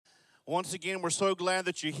Once again, we're so glad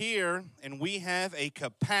that you're here, and we have a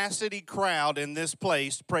capacity crowd in this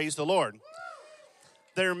place. Praise the Lord.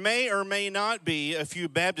 There may or may not be a few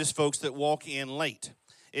Baptist folks that walk in late.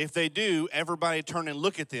 If they do, everybody turn and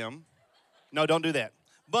look at them. No, don't do that.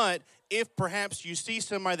 But if perhaps you see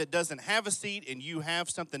somebody that doesn't have a seat and you have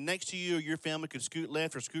something next to you, or your family could scoot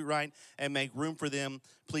left or scoot right and make room for them,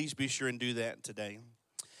 please be sure and do that today.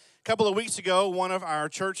 A couple of weeks ago, one of our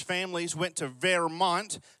church families went to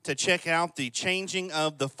Vermont to check out the changing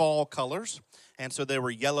of the fall colors. And so there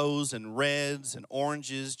were yellows and reds and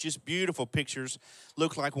oranges, just beautiful pictures,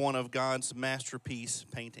 looked like one of God's masterpiece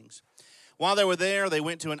paintings. While they were there, they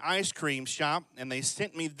went to an ice cream shop, and they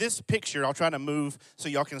sent me this picture. I'll try to move so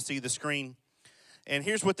y'all can see the screen. And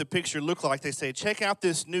here's what the picture looked like. They say, check out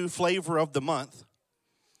this new flavor of the month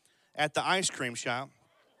at the ice cream shop.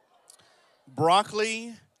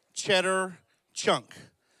 Broccoli cheddar chunk.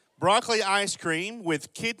 Broccoli ice cream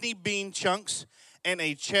with kidney bean chunks and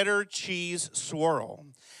a cheddar cheese swirl.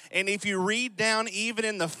 And if you read down even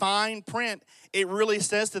in the fine print, it really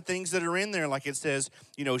says the things that are in there. Like it says,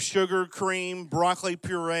 sugar cream, broccoli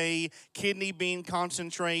puree, kidney bean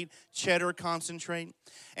concentrate, cheddar concentrate.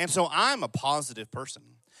 And so I'm a positive person.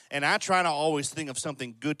 And I try to always think of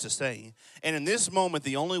something good to say. And in this moment,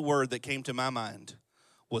 the only word that came to my mind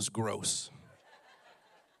was gross.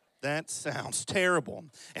 That sounds terrible.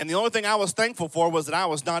 And the only thing I was thankful for was that I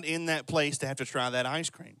was not in that place to have to try that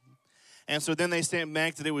ice cream. And so then they sent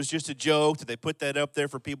back that it was just a joke, that they put that up there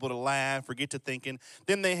for people to laugh or get to thinking.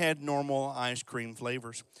 Then they had normal ice cream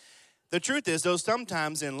flavors. The truth is, though,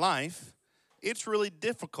 sometimes in life, it's really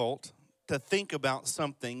difficult to think about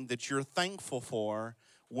something that you're thankful for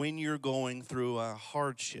when you're going through a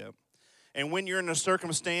hardship. And when you're in a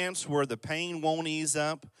circumstance where the pain won't ease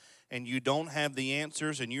up, and you don't have the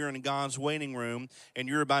answers, and you're in God's waiting room, and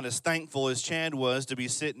you're about as thankful as Chad was to be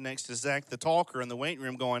sitting next to Zach the talker in the waiting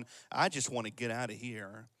room going, I just want to get out of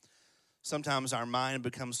here. Sometimes our mind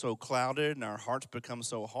becomes so clouded and our hearts become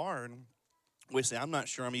so hard, we say, I'm not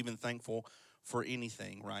sure I'm even thankful for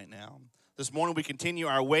anything right now. This morning we continue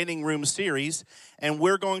our waiting room series, and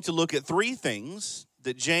we're going to look at three things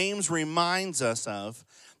that James reminds us of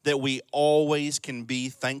that we always can be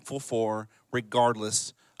thankful for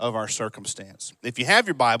regardless of our circumstance. If you have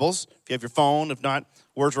your Bibles, if you have your phone, if not,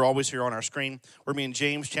 words are always here on our screen. We're going to be in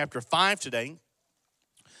James chapter 5 today.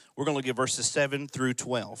 We're going to look at verses 7 through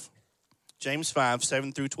 12. James 5,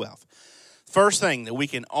 7 through 12. First thing that we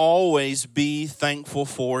can always be thankful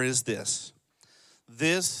for is this.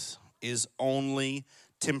 This is only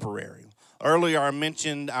temporary. Earlier, I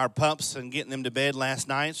mentioned our pups and getting them to bed last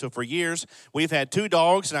night. So for years, we've had two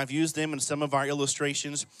dogs, and I've used them in some of our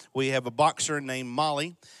illustrations. We have a boxer named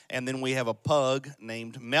Molly, and then we have a pug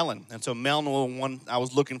named Melon. And so Melon was the one I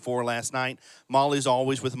was looking for last night. Molly's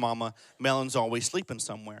always with Mama. Melon's always sleeping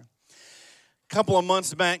somewhere. A couple of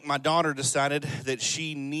months back, my daughter decided that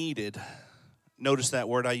she needed, notice that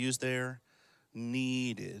word I used there,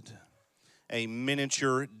 needed a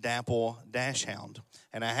miniature dapple dachshund.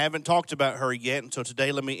 And I haven't talked about her yet, and so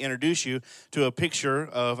today let me introduce you to a picture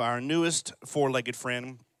of our newest four-legged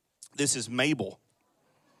friend. This is Mabel.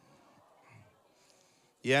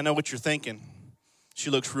 Yeah, I know what you're thinking. She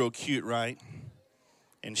looks real cute, right?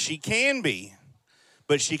 And she can be,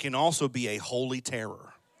 but she can also be a holy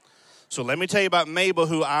terror. So let me tell you about Mabel,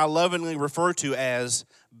 who I lovingly refer to as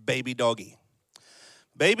Baby Doggy.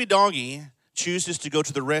 Baby Doggy chooses to go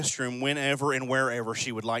to the restroom whenever and wherever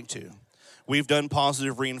she would like to. We've done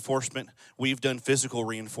positive reinforcement. We've done physical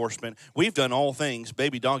reinforcement. We've done all things.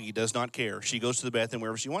 Baby Doggy does not care. She goes to the bathroom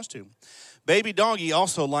wherever she wants to. Baby Doggy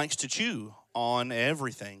also likes to chew on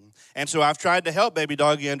everything. And so I've tried to help Baby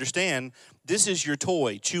Doggy understand, this is your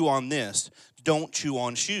toy. Chew on this. Don't chew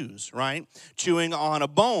on shoes, right? Chewing on a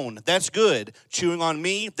bone, that's good. Chewing on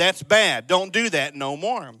me, that's bad. Don't do that no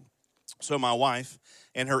more. So my wife,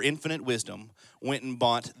 in her infinite wisdom, went and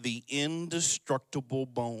bought the indestructible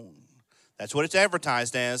bone. That's what it's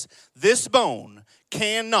advertised as. This bone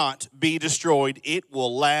cannot be destroyed. It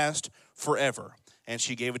will last forever. And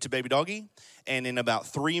she gave it to Baby Doggy, and in about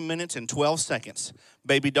 3 minutes and 12 seconds,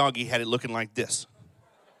 Baby Doggy had it looking like this.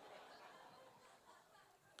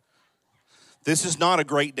 This is not a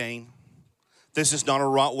Great Dane. This is not a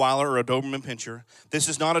Rottweiler or a Doberman Pinscher. This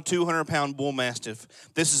is not a 200-pound Bull Mastiff.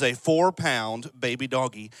 This is a 4-pound Baby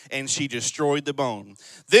Doggy, and she destroyed the bone.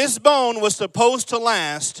 This bone was supposed to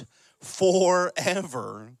last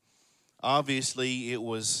forever. Obviously, it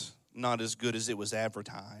was not as good as it was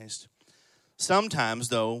advertised. Sometimes,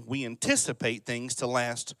 though, we anticipate things to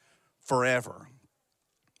last forever,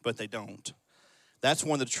 but they don't. That's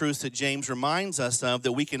one of the truths that James reminds us of,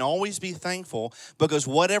 that we can always be thankful, because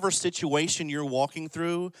whatever situation you're walking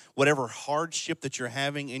through, whatever hardship that you're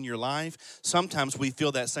having in your life, sometimes we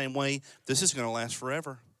feel that same way. This is going to last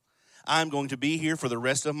forever. I'm going to be here for the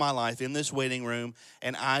rest of my life in this waiting room,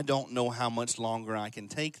 and I don't know how much longer I can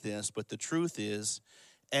take this. But the truth is,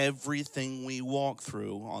 everything we walk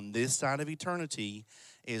through on this side of eternity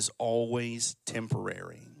is always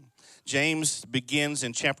temporary. James begins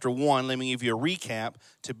in chapter 1. Let me give you a recap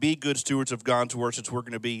to be good stewards of God's word, since we're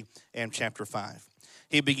going to be in chapter 5.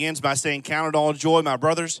 He begins by saying, "Count it all joy, my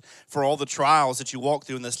brothers, for all the trials that you walk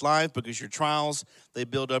through in this life, because your trials, they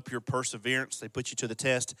build up your perseverance. They put you to the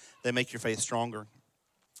test. They make your faith stronger.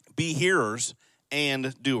 Be hearers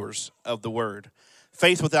and doers of the word.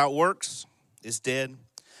 Faith without works is dead.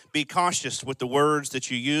 Be cautious with the words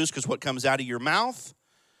that you use, because what comes out of your mouth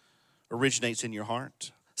originates in your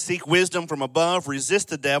heart. Seek wisdom from above, resist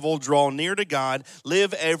the devil, draw near to God,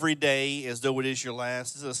 live every day as though it is your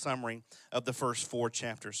last." This is a summary of the first 4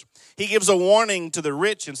 chapters. He gives a warning to the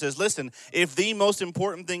rich and says, listen, if the most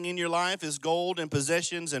important thing in your life is gold and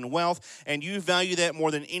possessions and wealth, and you value that more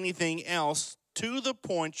than anything else, to the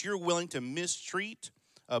point you're willing to mistreat,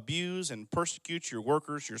 abuse, and persecute your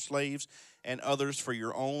workers, your slaves, and others for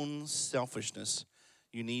your own selfishness,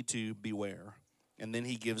 you need to beware. And then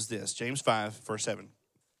he gives this, James 5, verse 7.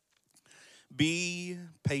 "Be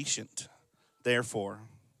patient, therefore,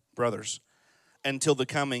 brothers, until the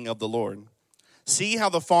coming of the Lord. See how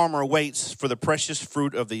the farmer waits for the precious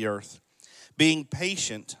fruit of the earth, being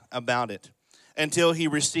patient about it, until he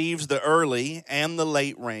receives the early and the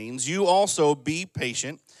late rains. You also be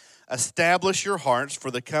patient. Establish your hearts,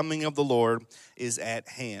 for the coming of the Lord is at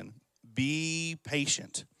hand." Be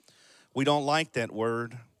patient. We don't like that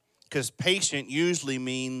word, because patient usually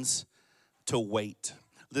means to wait.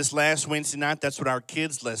 This last Wednesday night, that's what our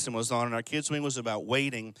kids' lesson was on, and our kids' wing was about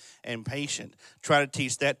waiting and patient. Try to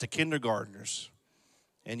teach that to kindergartners.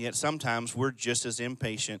 And yet sometimes we're just as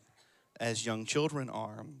impatient as young children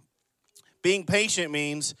are. Being patient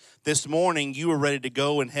means this morning you were ready to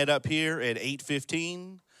go and head up here at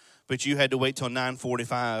 8:15, but you had to wait till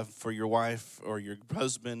 9:45 for your wife or your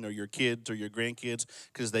husband or your kids or your grandkids,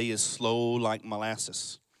 because they is slow like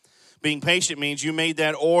molasses. Being patient means you made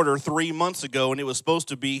that order 3 months ago and it was supposed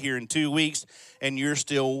to be here in 2 weeks and you're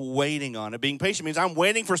still waiting on it. Being patient means I'm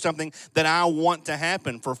waiting for something that I want to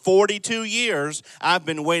happen. For 42 years, I've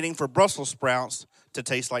been waiting for Brussels sprouts to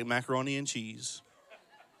taste like macaroni and cheese.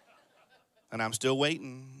 And I'm still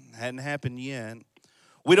waiting. Hadn't happened yet.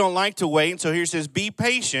 We don't like to wait, and so here it says, be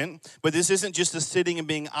patient, but this isn't just a sitting and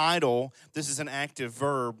being idle. This is an active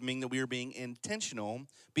verb, meaning that we are being intentional.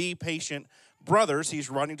 Be patient, brothers.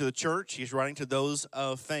 He's writing to the church. He's writing to those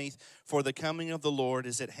of faith, for the coming of the Lord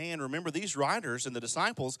is at hand. Remember, these writers and the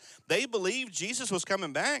disciples, they believed Jesus was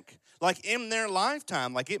coming back, like in their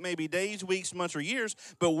lifetime. Like it may be days, weeks, months, or years,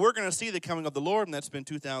 but we're going to see the coming of the Lord, and that's been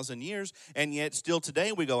 2,000 years, and yet still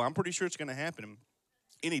today we go, I'm pretty sure it's going to happen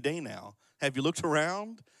any day now. Have you looked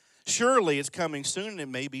around? Surely it's coming soon, and it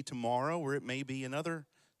may be tomorrow, or it may be another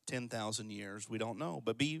 10,000 years. We don't know.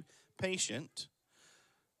 But be patient,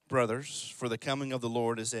 brothers, for the coming of the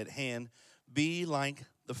Lord is at hand. Be like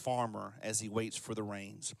the farmer as he waits for the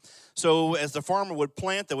rains. So as the farmer would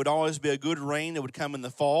plant, there would always be a good rain that would come in the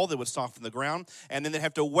fall that would soften the ground. And then they'd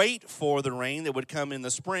have to wait for the rain that would come in the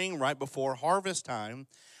spring right before harvest time.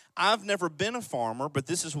 I've never been a farmer, but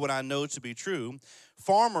this is what I know to be true.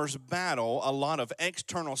 Farmers battle a lot of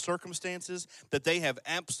external circumstances that they have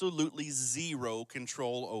absolutely zero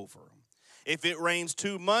control over. If it rains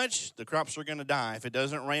too much, the crops are going to die. If it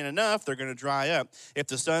doesn't rain enough, they're going to dry up. If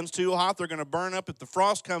the sun's too hot, they're going to burn up. If the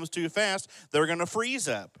frost comes too fast, they're going to freeze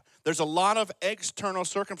up. There's a lot of external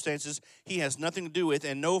circumstances he has nothing to do with,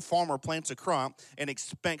 and no farmer plants a crop and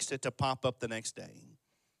expects it to pop up the next day.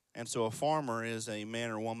 And so a farmer is a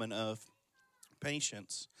man or woman of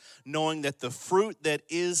patience, knowing that the fruit that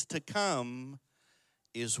is to come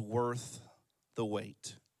is worth the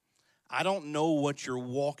wait. I don't know what you're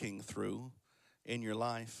walking through in your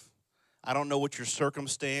life. I don't know what your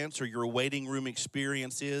circumstance or your waiting room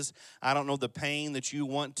experience is. I don't know the pain that you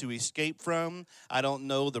want to escape from. I don't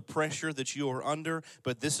know the pressure that you are under,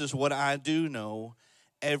 but this is what I do know.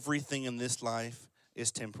 Everything in this life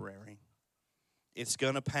is temporary. It's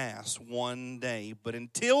going to pass one day. But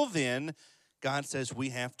until then, God says we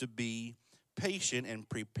have to be patient and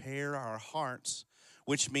prepare our hearts,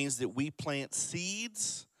 which means that we plant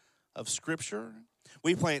seeds of Scripture.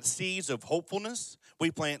 We plant seeds of hopefulness.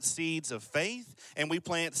 We plant seeds of faith. And we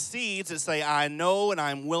plant seeds that say, I know and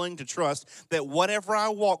I'm willing to trust that whatever I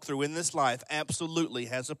walk through in this life absolutely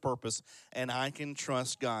has a purpose, and I can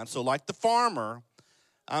trust God. So like the farmer,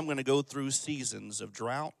 I'm going to go through seasons of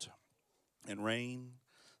drought and rain,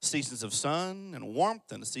 seasons of sun and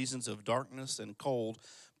warmth, and seasons of darkness and cold.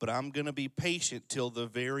 But I'm going to be patient till the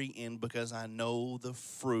very end because I know the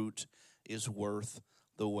fruit is worth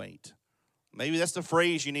the wait. Maybe that's the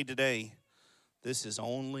phrase you need today. This is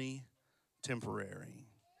only temporary.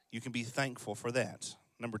 You can be thankful for that.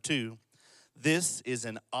 Number 2, this is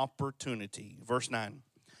an opportunity. Verse 9.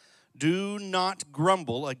 Do not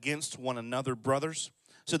grumble against one another, brothers,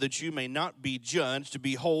 so that you may not be judged.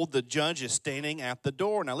 Behold, the judge is standing at the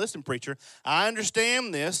door. Now listen, preacher, I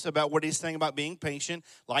understand this about what he's saying about being patient,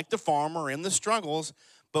 like the farmer in the struggles,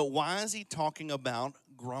 but why is he talking about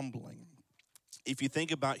grumbling? If you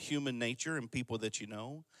think about human nature and people that you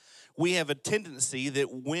know, we have a tendency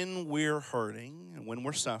that when we're hurting and when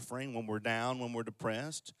we're suffering, when we're down, when we're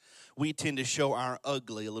depressed, we tend to show our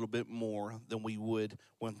ugly a little bit more than we would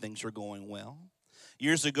when things are going well.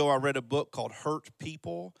 Years ago, I read a book called Hurt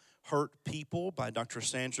People by Dr.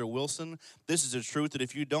 Sandra Wilson. This is a truth that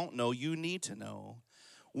if you don't know, you need to know.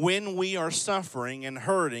 When we are suffering and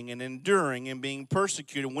hurting and enduring and being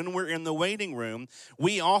persecuted, when we're in the waiting room,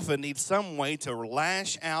 we often need some way to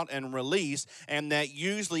lash out and release, and that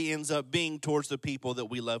usually ends up being towards the people that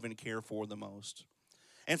we love and care for the most.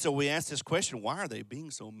 And so we ask this question, why are they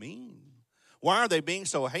being so mean? Why are they being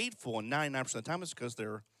so hateful? And 99% of the time it's because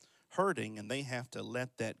they're hurting and they have to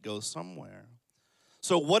let that go somewhere.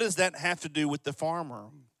 So what does that have to do with the farmer?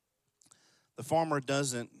 The farmer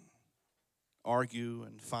doesn't argue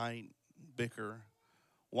and fight, bicker.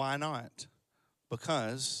 Why not?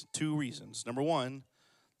 Because 2 reasons. Number 1,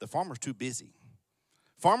 the farmer's too busy.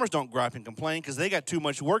 Farmers don't gripe and complain because they got too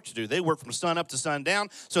much work to do. They work from sun up to sundown,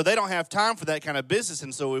 so they don't have time for that kind of business.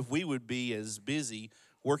 And so if we would be as busy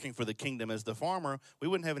working for the kingdom as the farmer, we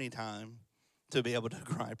wouldn't have any time to be able to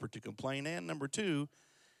gripe or to complain. And number 2,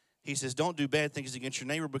 he says, don't do bad things against your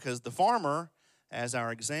neighbor, because the farmer, as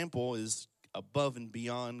our example, is above and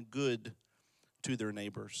beyond good to their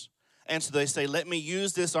neighbors. And so they say, let me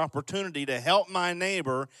use this opportunity to help my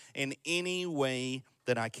neighbor in any way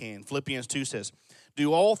that I can. Philippians 2 says,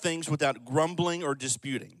 do all things without grumbling or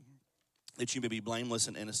disputing, that you may be blameless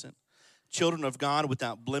and innocent, children of God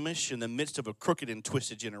without blemish in the midst of a crooked and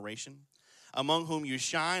twisted generation, among whom you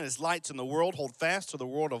shine as lights in the world. Hold fast to the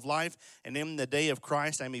word of life, and in the day of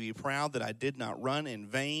Christ I may be proud that I did not run in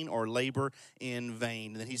vain or labor in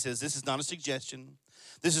vain. And then he says, this is not a suggestion.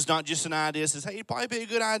 This is not just an idea. It says, hey, it'd probably be a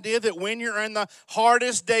good idea that when you're in the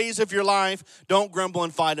hardest days of your life, don't grumble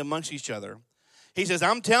and fight amongst each other. He says,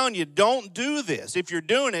 I'm telling you, don't do this. If you're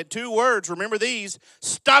doing it, 2 words, remember these,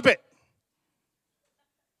 stop it.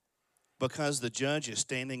 Because the judge is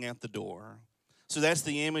standing at the door. So that's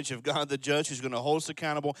the image of God, the judge, who's going to hold us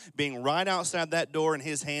accountable, being right outside that door and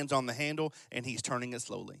his hands on the handle, and he's turning it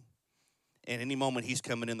slowly. And any moment he's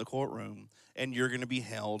coming in the courtroom, and you're going to be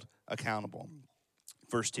held accountable.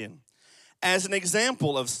 Verse 10, as an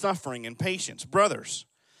example of suffering and patience, brothers,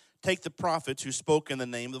 take the prophets who spoke in the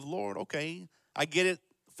name of the Lord. Okay, I get it.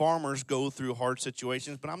 Farmers go through hard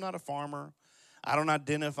situations, but I'm not a farmer. I don't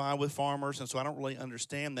identify with farmers, and so I don't really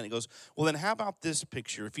understand that. He goes, well, then how about this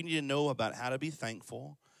picture? If you need to know about how to be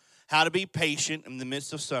thankful, how to be patient in the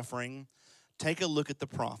midst of suffering, take a look at the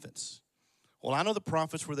prophets. Well, I know the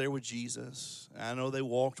prophets were there with Jesus. I know they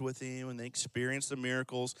walked with him and they experienced the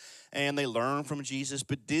miracles and they learned from Jesus.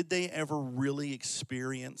 But did they ever really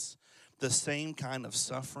experience the same kind of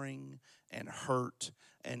suffering and hurt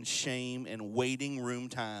and shame and waiting room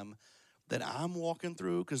time that I'm walking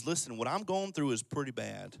through? Because listen, what I'm going through is pretty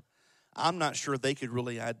bad. I'm not sure they could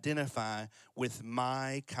really identify with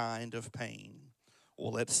my kind of pain.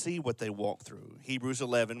 Well, let's see what they walk through. Hebrews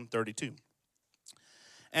 11:32.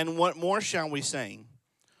 And what more shall we say?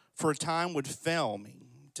 For time would fail me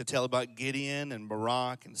to tell about Gideon and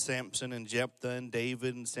Barak and Samson and Jephthah and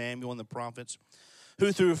David and Samuel and the prophets,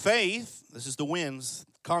 who through faith, this is the wins,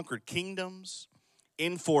 conquered kingdoms,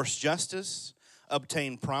 enforced justice,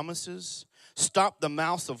 obtained promises, stopped the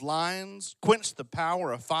mouths of lions, quenched the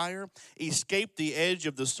power of fire, escaped the edge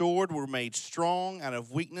of the sword, were made strong out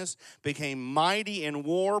of weakness, became mighty in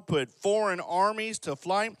war, put foreign armies to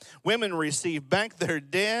flight. Women received back their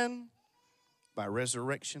dead by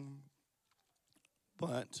resurrection.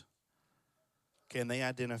 But can they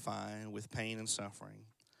identify with pain and suffering?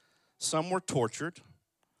 Some were tortured,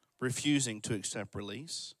 refusing to accept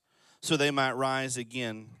release, so they might rise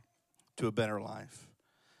again to a better life.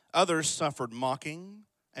 Others suffered mocking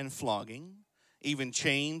and flogging, even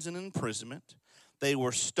chains and imprisonment. They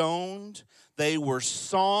were stoned. They were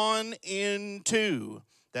sawn in two.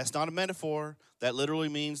 That's not a metaphor. That literally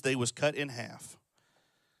means they was cut in half.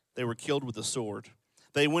 They were killed with a sword.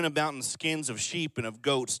 They went about in skins of sheep and of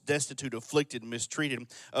goats, destitute, afflicted, mistreated,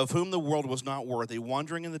 of whom the world was not worthy,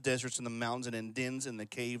 wandering in the deserts and the mountains and in dens in the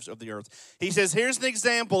caves of the earth. He says, here's an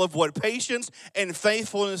example of what patience and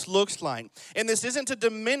faithfulness looks like. And this isn't to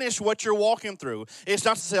diminish what you're walking through. It's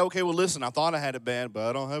not to say, okay, well, listen, I thought I had it bad, but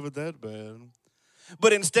I don't have it that bad.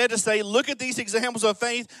 But instead to say, look at these examples of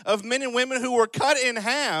faith of men and women who were cut in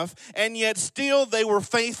half, and yet still they were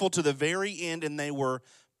faithful to the very end, and they were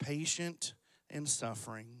patient in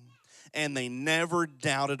suffering. And they never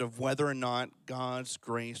doubted of whether or not God's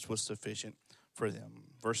grace was sufficient for them.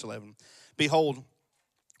 Verse 11, behold,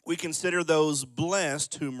 we consider those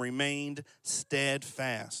blessed whom remained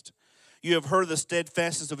steadfast. You have heard the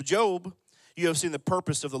steadfastness of Job. You have seen the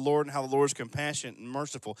purpose of the Lord and how the Lord is compassionate and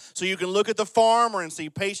merciful. So you can look at the farmer and see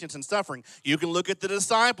patience and suffering. You can look at the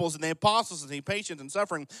disciples and the apostles and see patience and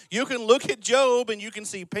suffering. You can look at Job and you can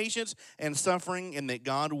see patience and suffering, and that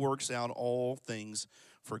God works out all things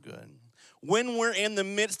for good. When we're in the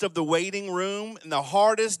midst of the waiting room, in the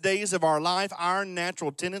hardest days of our life, our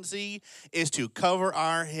natural tendency is to cover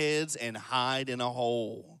our heads and hide in a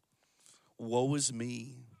hole. Woe is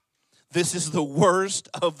me. This is the worst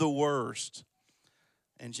of the worst.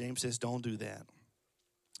 And James says, don't do that.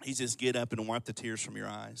 He says, get up and wipe the tears from your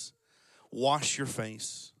eyes. Wash your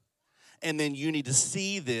face. And then you need to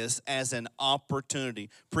see this as an opportunity.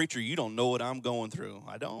 Preacher, you don't know what I'm going through.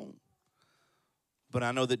 I don't. But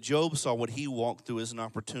I know that Job saw what he walked through as an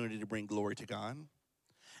opportunity to bring glory to God.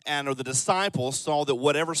 And the disciples saw that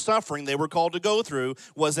whatever suffering they were called to go through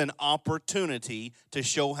was an opportunity to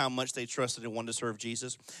show how much they trusted and wanted to serve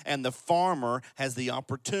Jesus. And the farmer has the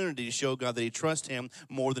opportunity to show God that he trusts him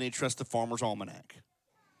more than he trusts the farmer's almanac.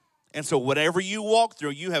 And so whatever you walk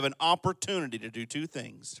through, you have an opportunity to do two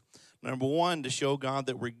things. Number one, to show God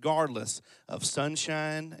that regardless of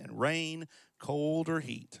sunshine and rain, cold or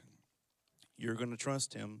heat, you're going to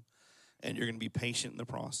trust him and you're going to be patient in the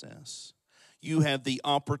process. You have the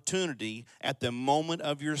opportunity at the moment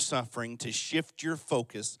of your suffering to shift your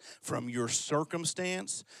focus from your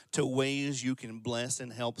circumstance to ways you can bless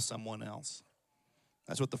and help someone else.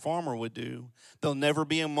 That's what the farmer would do. There'll never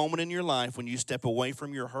be a moment in your life when you step away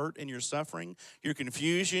from your hurt and your suffering, your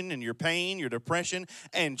confusion and your pain, your depression,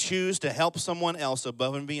 and choose to help someone else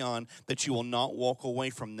above and beyond, that you will not walk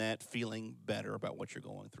away from that feeling better about what you're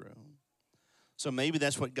going through. So maybe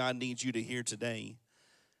that's what God needs you to hear today.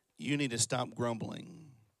 You need to stop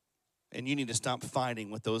grumbling, and you need to stop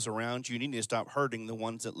fighting with those around you. You need to stop hurting the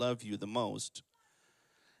ones that love you the most.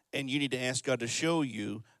 And you need to ask God to show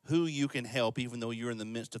you who you can help even though you're in the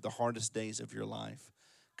midst of the hardest days of your life,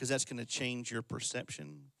 because that's going to change your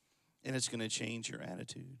perception, and it's going to change your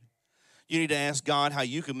attitude. You need to ask God how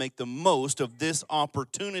you can make the most of this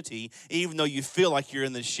opportunity, even though you feel like you're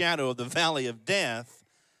in the shadow of the valley of death,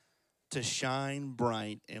 to shine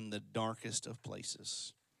bright in the darkest of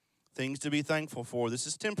places. Things to be thankful for. This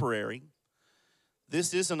is temporary.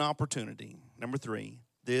 This is an opportunity. Number 3,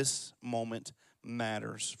 this moment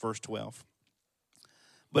matters. Verse 12.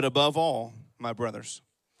 But above all, my brothers,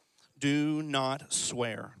 do not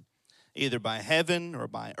swear, either by heaven or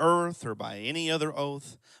by earth or by any other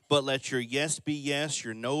oath, but let your yes be yes,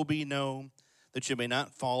 your no be no, that you may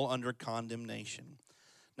not fall under condemnation.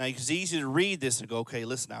 Now, it's easy to read this and go, okay,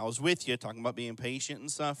 listen, I was with you, talking about being patient and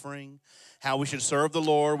suffering, how we should serve the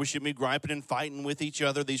Lord, we should be griping and fighting with each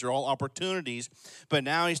other. These are all opportunities. But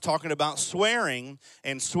now he's talking about swearing,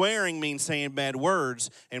 and swearing means saying bad words.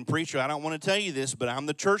 And preacher, I don't want to tell you this, but I'm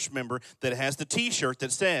the church member that has the T-shirt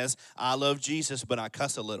that says, I love Jesus, but I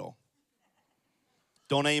cuss a little.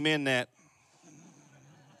 Don't amen that.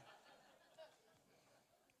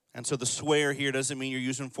 And so the swear here doesn't mean you're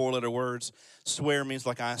using 4-letter words. Swear means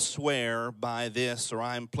like I swear by this, or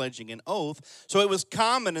I'm pledging an oath. So it was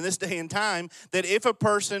common in this day and time that if a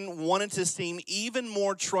person wanted to seem even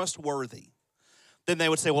more trustworthy, then they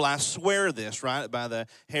would say, well, I swear this, right, by the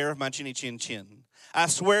hair of my chinny chin chin. I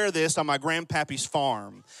swear this on my grandpappy's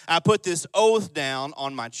farm. I put this oath down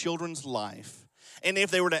on my children's life. And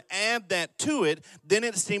if they were to add that to it, then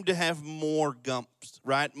it seemed to have more gumps,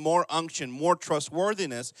 right? More unction, more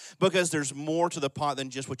trustworthiness, because there's more to the pot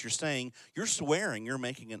than just what you're saying. You're swearing, you're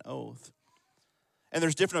making an oath. And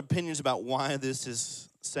there's different opinions about why this is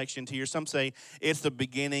sectioned here. Some say it's the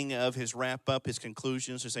beginning of his wrap-up, his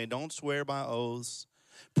conclusions. They're saying, don't swear by oaths.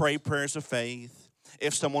 Pray prayers of faith.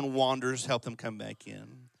 If someone wanders, help them come back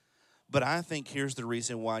in. But I think here's the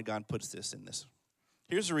reason why God puts this in this.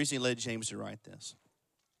 Here's the reason he led James to write this.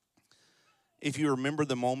 If you remember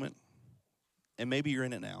the moment, and maybe you're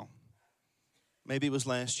in it now, maybe it was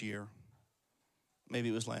last year, maybe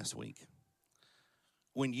it was last week,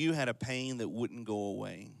 when you had a pain that wouldn't go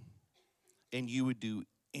away, and you would do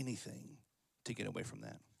anything to get away from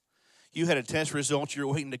that. You had a test result, you're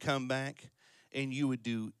waiting to come back, and you would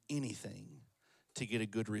do anything to get a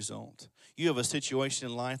good result. You have a situation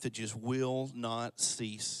in life that just will not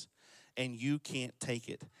cease, and you can't take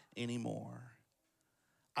it anymore.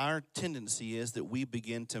 Our tendency is that we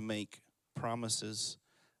begin to make promises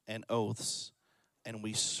and oaths, and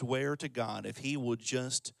we swear to God if he will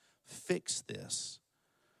just fix this,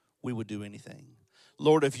 we would do anything.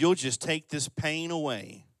 Lord, if you'll just take this pain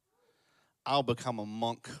away, I'll become a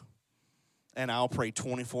monk, and I'll pray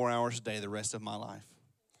 24 hours a day the rest of my life.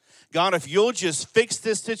 God, if you'll just fix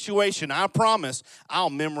this situation, I promise I'll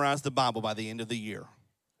memorize the Bible by the end of the year.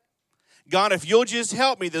 God, if you'll just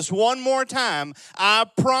help me this one more time, I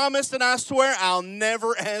promise and I swear I'll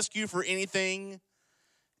never ask you for anything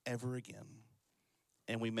ever again.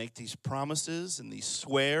 And we make these promises and these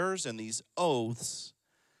swears and these oaths,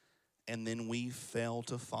 and then we fail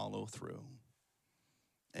to follow through.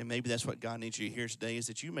 And maybe that's what God needs you to hear today, is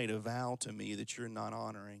that you made a vow to me that you're not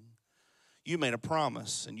honoring. You made a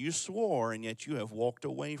promise and you swore, and yet you have walked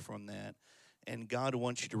away from that. And God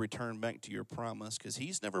wants you to return back to your promise, because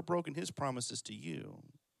he's never broken his promises to you.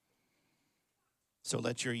 So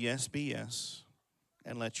let your yes be yes,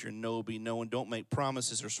 and let your no be no. And don't make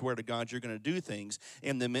promises or swear to God you're going to do things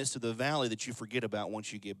in the midst of the valley that you forget about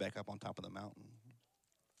once you get back up on top of the mountain.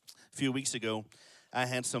 A few weeks ago, I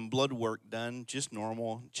had some blood work done, just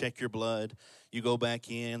normal. Check your blood. You go back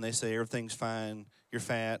in. They say everything's fine. You're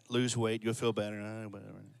fat. Lose weight. You'll feel better.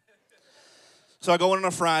 Whatever. So I go in on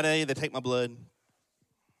a Friday. They take my blood.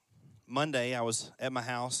 Monday, I was at my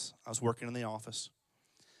house. I was working in the office,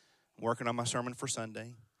 working on my sermon for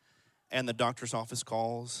Sunday. And the doctor's office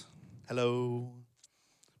calls. Hello.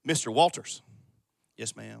 Mr. Walters.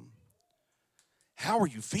 Yes, ma'am. How are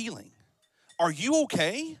you feeling? Are you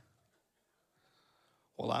okay?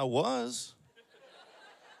 Well, I was.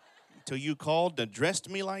 Until you called and addressed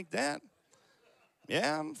me like that.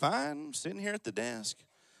 Yeah, I'm fine. I'm sitting here at the desk.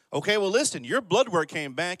 Okay, well, listen, your blood work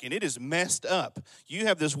came back and it is messed up. You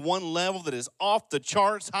have this one level that is off the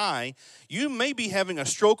charts high. You may be having a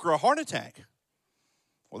stroke or a heart attack.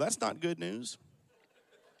 Well, that's not good news.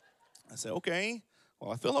 I said, okay,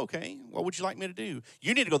 well, I feel okay. What would you like me to do?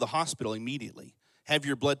 You need to go to the hospital immediately. Have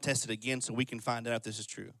your blood tested again so we can find out if this is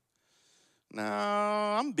true. No,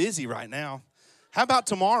 I'm busy right now. How about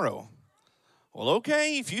tomorrow? Well,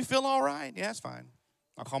 okay, if you feel all right, yeah, it's fine.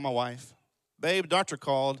 I'll call my wife. Babe, doctor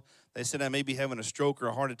called. They said I may be having a stroke or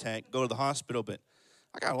a heart attack. Go to the hospital, but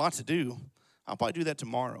I got a lot to do. I'll probably do that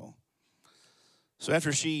tomorrow. So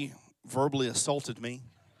after she verbally assaulted me,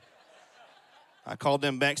 I called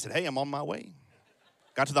them back, said, hey, I'm on my way.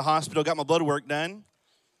 Got to the hospital, got my blood work done.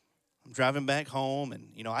 I'm driving back home, and,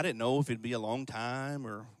 I didn't know if it'd be a long time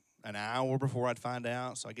or an hour before I'd find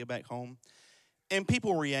out. So I get back home. And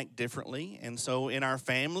people react differently. And so in our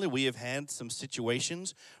family, we have had some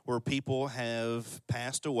situations where people have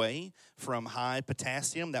passed away from high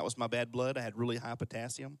potassium. That was my bad blood. I had really high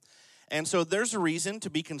potassium. And so there's a reason to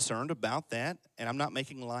be concerned about that. And I'm not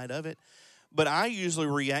making light of it. But I usually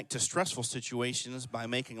react to stressful situations by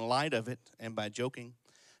making light of it and by joking.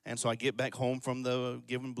 And so I get back home from the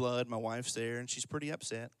giving blood. My wife's there, and she's pretty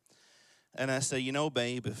upset. And I say,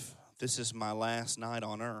 babe, if this is my last night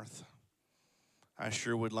on earth, I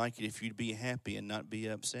sure would like it if you'd be happy and not be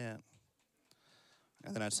upset.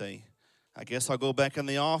 And then I'd say, I guess I'll go back in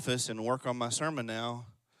the office and work on my sermon now,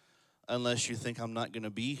 unless you think I'm not going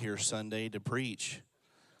to be here Sunday to preach,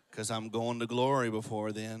 because I'm going to glory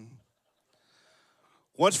before then.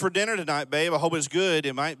 What's for dinner tonight, babe? I hope it's good.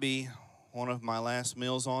 It might be one of my last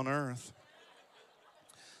meals on earth.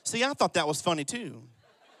 See, I thought that was funny too.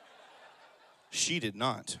 She did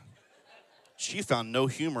not. She found no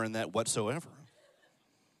humor in that whatsoever.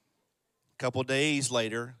 Couple days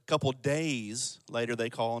later, they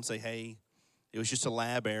call and say, hey, it was just a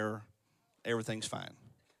lab error. Everything's fine.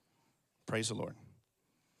 Praise the Lord.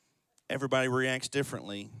 Everybody reacts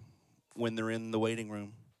differently when they're in the waiting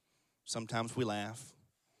room. Sometimes we laugh.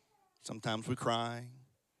 Sometimes we cry.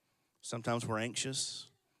 Sometimes we're anxious.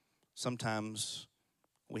 Sometimes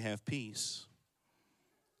we have peace.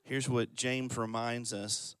 Here's what James reminds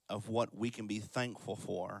us of what we can be thankful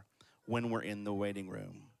for when we're in the waiting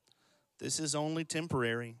room. This is only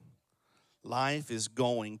temporary. Life is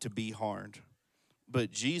going to be hard.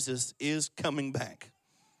 But Jesus is coming back.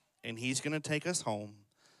 And he's going to take us home.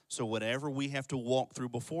 So whatever we have to walk through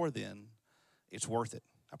before then, it's worth it.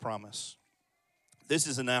 I promise. This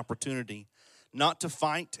is an opportunity not to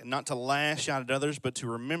fight and not to lash out at others, but to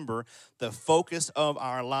remember the focus of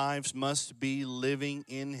our lives must be living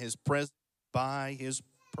in his presence by his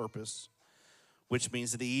purpose. which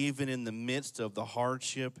means that even in the midst of the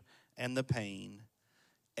hardship and the pain,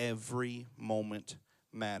 every moment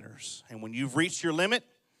matters. And when you've reached your limit,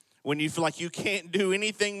 when you feel like you can't do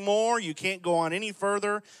anything more, you can't go on any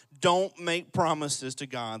further, don't make promises to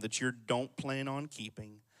God that you don't plan on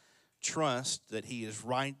keeping. Trust that he is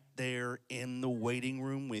right there in the waiting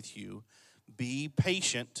room with you. Be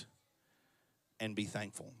patient and be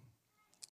thankful.